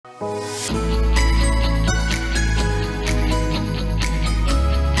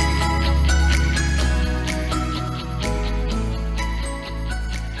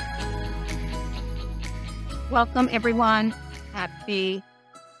welcome everyone. Happy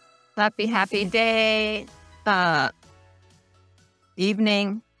day,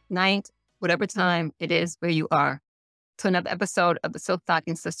 evening, night, whatever time it is where you are, to another episode of the Silk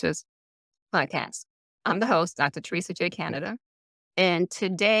Stocking Sisters podcast. I'm the host, Dr. Theresa J, Canada. And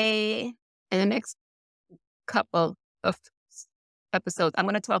today, in the next couple of episodes, I'm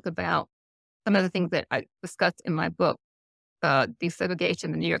going to talk about some of the things that I discussed in my book, Desegregation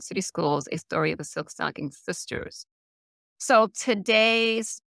in the New York City Schools, A Story of the Silk Stocking Sisters. So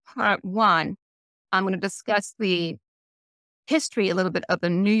today's part one, I'm going to discuss the history a little bit of the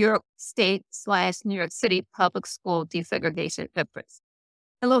New York State / New York City public school desegregation efforts.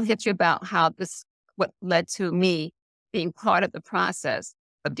 A little history about how what led to me being part of the process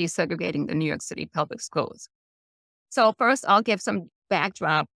of desegregating the New York City public schools. So first, I'll give some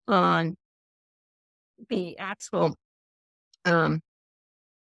backdrop on the actual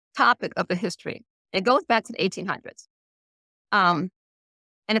topic of the history. It goes back to the 1800s. And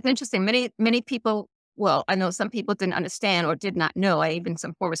it's interesting. Many people, well, I know some people didn't understand or did not know. Even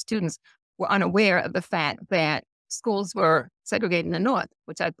some former students were unaware of the fact that schools were segregated in the North,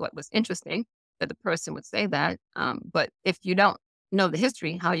 which I thought was interesting that the person would say that. But if you don't know the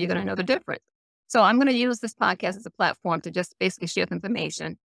history, how are you going to know the difference? So I'm going to use this podcast as a platform to just basically share the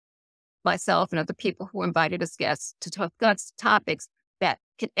information, myself and other people who were invited as guests, to discuss topics that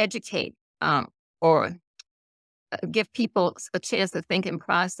can educate or give people a chance to think and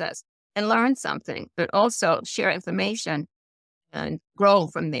process and learn something, but also share information and grow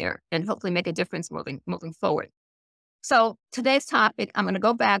from there and hopefully make a difference moving forward. So today's topic, I'm going to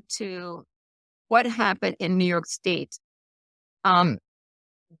go back to what happened in New York State. From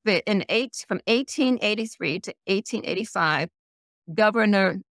 1883 to 1885,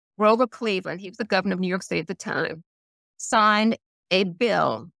 Governor Grover Cleveland, he was the governor of New York State at the time, signed a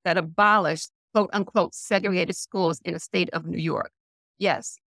bill that abolished, quote unquote, segregated schools in the state of New York.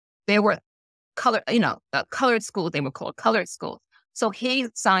 Yes, they were colored schools. They were called colored schools. So he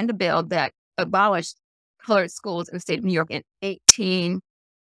signed a bill that abolished colored schools in the state of New York in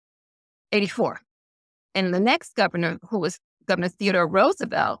 1884. And the next governor, who was Governor Theodore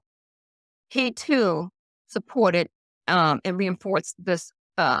Roosevelt, he too supported and reinforced this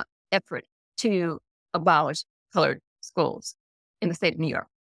effort to abolish colored schools in the state of New York.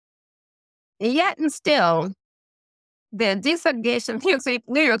 And yet and still, the desegregation of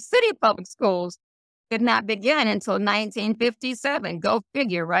New York City public schools did not begin until 1957. Go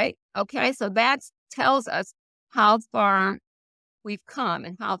figure, right? Okay, so that tells us how far we've come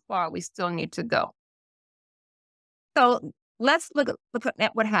and how far we still need to go. So let's look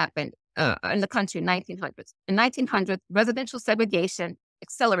at what happened in the country in 1900s. In 1900s, residential segregation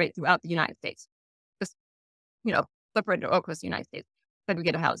accelerated throughout the United States. Just, separated all across the United States,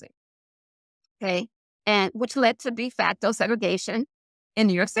 segregated housing. Okay, and which led to de facto segregation in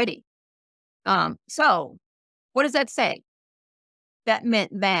New York City. So what does that say? That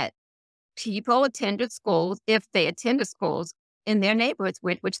meant that people attended schools, if they attended schools, in their neighborhoods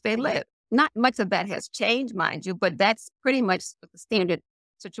with which they live. Not much of that has changed, mind you, but that's pretty much the standard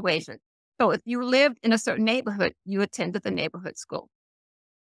situation. So if you lived in a certain neighborhood, you attended the neighborhood school.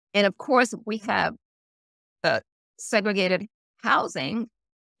 And of course, if we have segregated housing,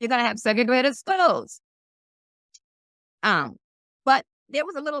 you're going to have segregated schools. But there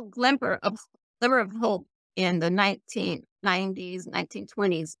was a little glimmer of hope in the 1990s,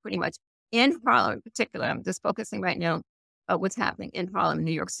 1920s, pretty much in Harlem in particular. I'm just focusing right now on what's happening in Harlem,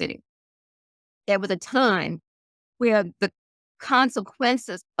 New York City. There was a time where the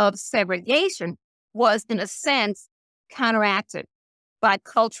consequences of segregation was, in a sense, counteracted by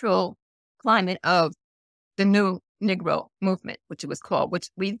cultural climate of the new Negro movement, which it was called, which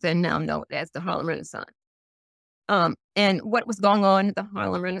we then now know as the Harlem Renaissance. And what was going on in the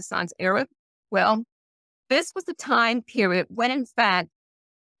Harlem Renaissance era? Well, this was the time period when, in fact,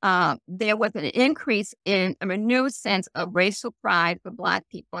 there was an increase in a renewed sense of racial pride for Black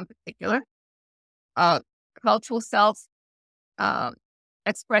people in particular, cultural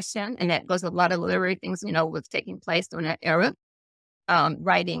self-expression, and that goes a lot of literary things, was taking place during that era,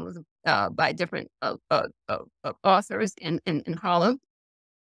 writings by different authors in Harlem,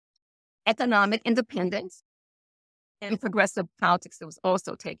 economic independence, and progressive politics that was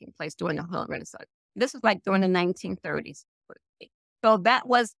also taking place during the Harlem Renaissance. This was like during the 1930s. So that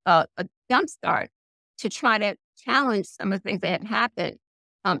was a jumpstart to try to challenge some of the things that had happened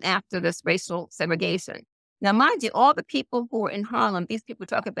after this racial segregation. Now, mind you, all the people who were in Harlem, these people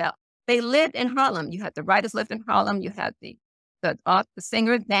talk about, they lived in Harlem. You had the writers lived in Harlem. You had the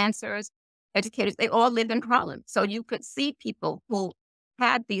singers, dancers, educators. They all lived in Harlem. So you could see people who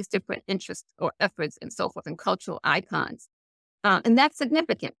had these different interests or efforts and so forth and cultural icons. And that's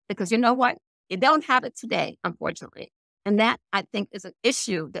significant because you know what? You don't have it today, unfortunately. And that, I think, is an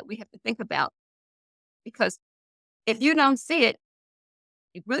issue that we have to think about because if you don't see it,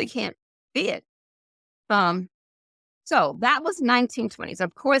 you really can't be it. Um, so that was 1920s.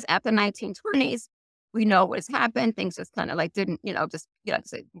 Of course, after 1920s, we know what's happened. Things just kind of like didn't, just,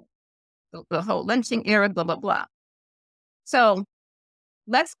 say the whole lynching era, blah, blah, blah. So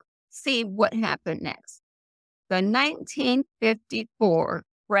let's see what happened next. The 1954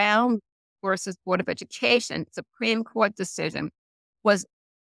 Brown versus Board of Education Supreme Court decision was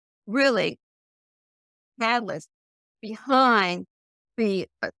really catalyst behind the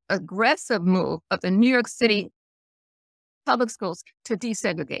aggressive move of the New York City public schools to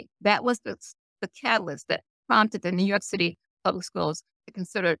desegregate. That was the catalyst that prompted the New York City public schools to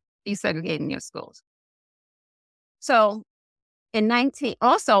consider desegregating their schools. So it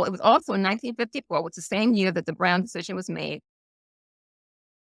was also in 1954, which is the same year that the Brown decision was made.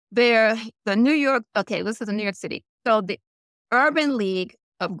 This is in New York City. So the Urban League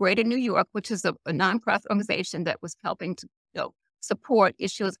of Greater New York, which is a nonprofit organization that was helping to support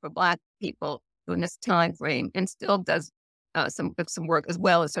issues for Black people during this time frame and still does some work as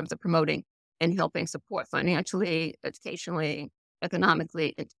well in terms of promoting and helping support financially, educationally,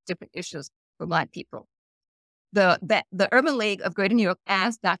 economically, and different issues for Black people. The Urban League of Greater New York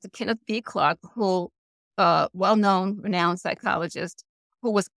asked Dr. Kenneth B. Clark, who well-known, renowned psychologist,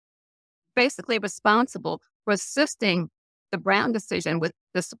 who was basically responsible for assisting the Brown decision with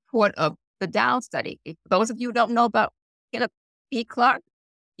the support of the Dow study. For those of you who don't know about Kenneth B. Clark,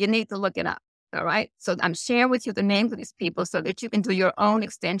 you need to look it up. All right. So I'm sharing with you the names of these people so that you can do your own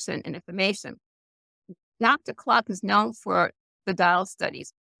extension and information. Dr. Clark is known for the Dow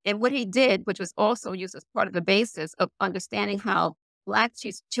studies. And what he did, which was also used as part of the basis of understanding how Black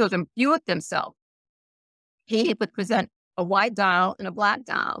children viewed themselves, he would present a white dial and a Black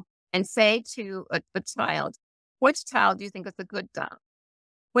dial and say to a child, which child do you think is the good dial?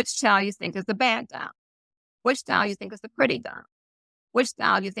 Which child you think is the bad dial? Which dial you think is the pretty dial? Which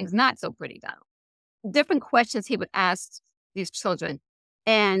dial you think is not so pretty dial? Different questions he would ask these children.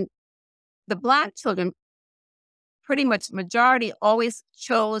 And the Black children, pretty much majority, always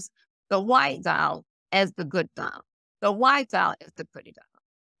chose the white dial as the good dial. The white dial is the pretty dial.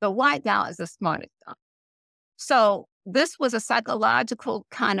 The white dial is the smartest dial. So this was a psychological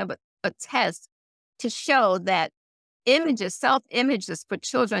kind of a test to show that self-images for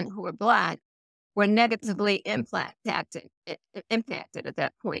children who were Black were negatively impacted at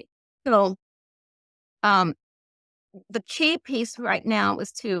that point. So the key piece right now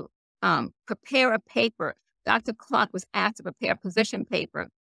is to prepare a paper. Dr. Clark was asked to prepare a position paper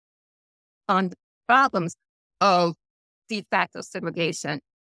on the problems of de facto segregation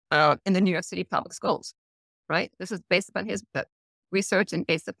in the New York City public schools, right? This is based upon his research and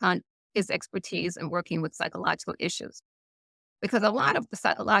based upon his expertise in working with psychological issues. Because a lot of the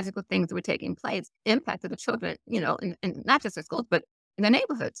psychological things that were taking place impacted the children, in not just in schools, but in the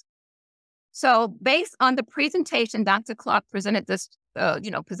neighborhoods. So based on the presentation, Dr. Clark presented this,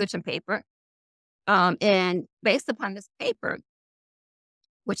 position paper. And based upon this paper,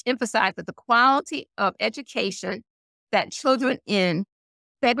 which emphasized that the quality of education that children in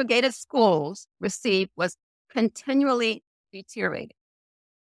segregated schools received was continually deteriorating.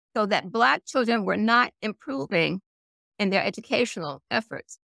 So that Black children were not improving in their educational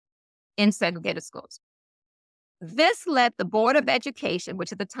efforts in segregated schools. This led the Board of Education,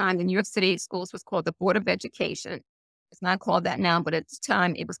 which at the time the New York City schools was called the Board of Education. It's not called that now, but at the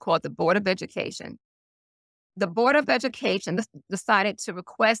time it was called the Board of Education. The Board of Education decided to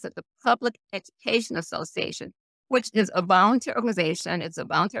request that the Public Education Association, which is a volunteer organization,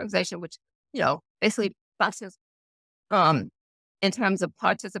 which, basically functions in terms of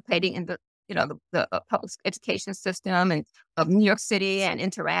participating in the public education system and of New York City and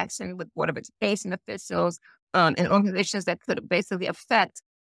interaction with Board of Education officials and organizations that could basically affect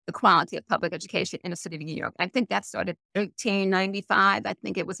the quality of public education in the city of New York. I think that started in 1895. I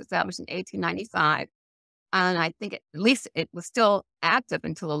think it was established in 1895. And I think at least it was still active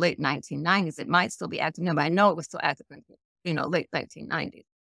until the late 1990s. It might still be active now, but I know it was still active until, late 1990s.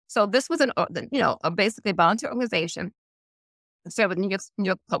 So this was a basically volunteer organization to serve with New York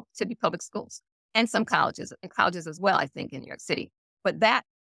City public schools and some colleges, and colleges as well, I think, in New York City. But that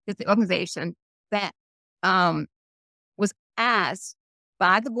is the organization that was asked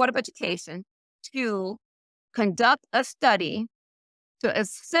by the Board of Education to conduct a study to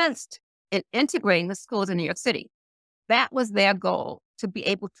assist in integrating the schools in New York City. That was their goal, to be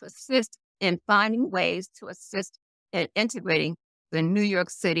able to assist in finding ways to assist in integrating the New York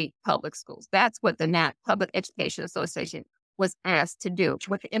City public schools. That's what the Public Education Association was asked to do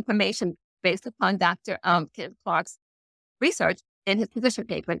with the information based upon Dr. Ken Clark's research in his position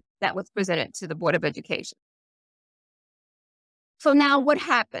paper that was presented to the Board of Education. So now what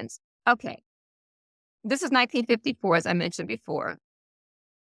happens? Okay, this is 1954, as I mentioned before.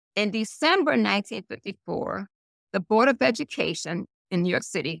 In December 1954, the Board of Education in New York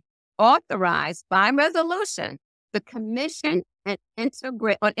City authorized by resolution the Commission on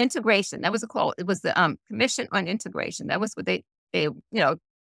Integration. That was called. It was the Commission on Integration. That was what they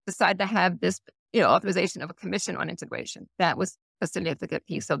decided to have this authorization of a Commission on Integration. That was a significant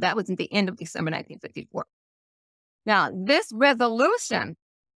piece. So that was at the end of December 1954. Now, this resolution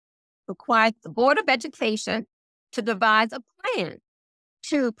required the Board of Education to devise a plan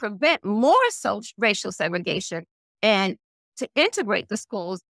to prevent more racial segregation and to integrate the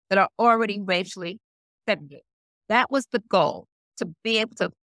schools that are already racially segregated. That was the goal, to be able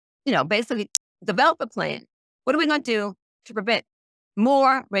to, basically develop a plan. What are we going to do to prevent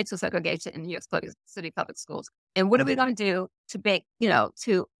more racial segregation in New York City public schools? And what are we going to do to make,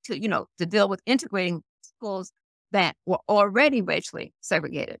 to deal with integrating schools that were already racially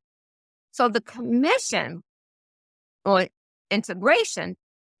segregated? So the Commission on Integration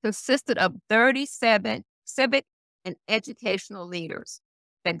consisted of 37 civic and educational leaders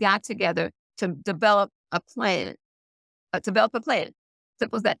that got together to develop a plan. Simple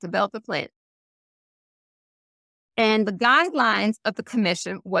as that, develop a plan. And the guidelines of the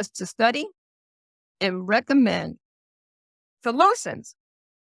commission was to study and recommend solutions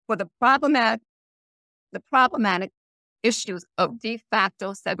for the problematic issues of de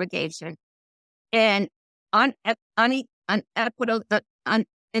facto segregation and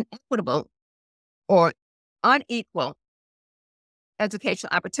inequitable or unequal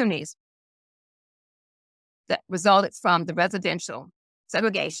educational opportunities that resulted from the residential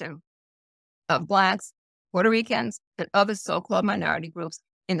segregation of Blacks, Puerto Ricans, and other so-called minority groups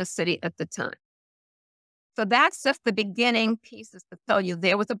in the city at the time. So that's just the beginning pieces to tell you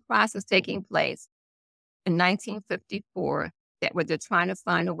there was a process taking place in 1954 that they're trying to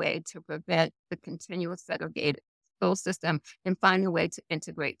find a way to prevent the continuous segregated school system and find a way to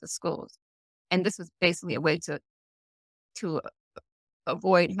integrate the schools. And this was basically a way to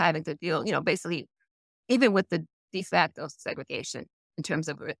avoid having to deal, basically, even with the de facto segregation in terms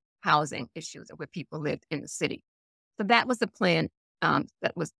of housing issues where people lived in the city. So that was the plan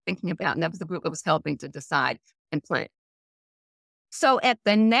that was thinking about, and that was the group that was helping to decide and plan. So at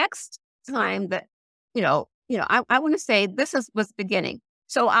the next time that, I want to say was beginning.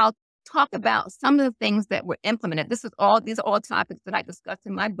 So I'll talk about some of the things that were implemented. These are all topics that I discussed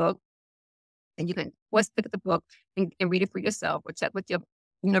in my book. And you can always pick up the book and read it for yourself, or check with your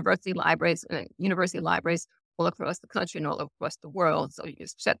university libraries all across the country and all across the world. So you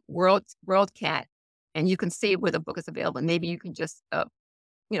just check WorldCat, and you can see where the book is available. Maybe you can just,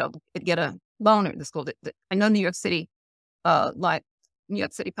 get a loaner at the school. I know New York City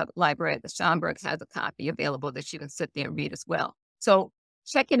Public Library at the Schomburg has a copy available that you can sit there and read as well. So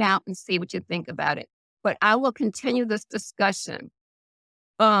check it out and see what you think about it. But I will continue this discussion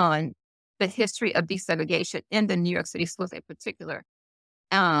on the history of desegregation in the New York City schools in particular,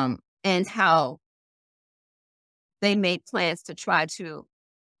 and how they made plans to try to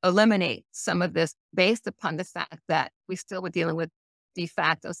eliminate some of this based upon the fact that we still were dealing with de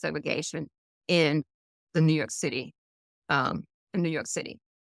facto segregation in New York City.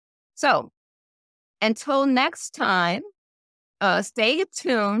 So until next time, stay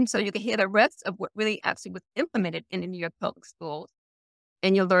tuned so you can hear the rest of what really actually was implemented in the New York public schools.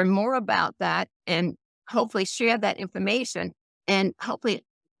 And you'll learn more about that and hopefully share that information. And hopefully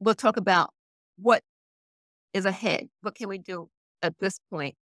we'll talk about what is ahead. What can we do at this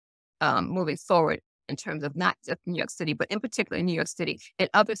point moving forward in terms of not just New York City, but in particular New York City and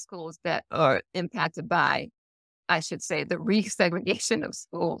other schools that are impacted by, I should say, the resegregation of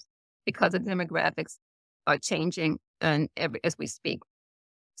schools because the demographics are changing as we speak.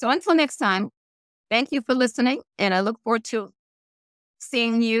 So until next time, thank you for listening. And I look forward to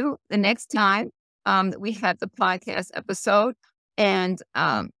seeing you the next time that we have the podcast episode. And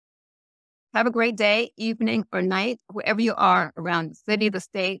have a great day, evening, or night, wherever you are around the city, the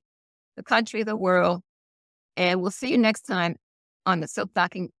state, the country, the world. And we'll see you next time on the Silk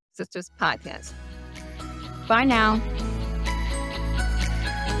Stocking Sisters podcast. Bye now.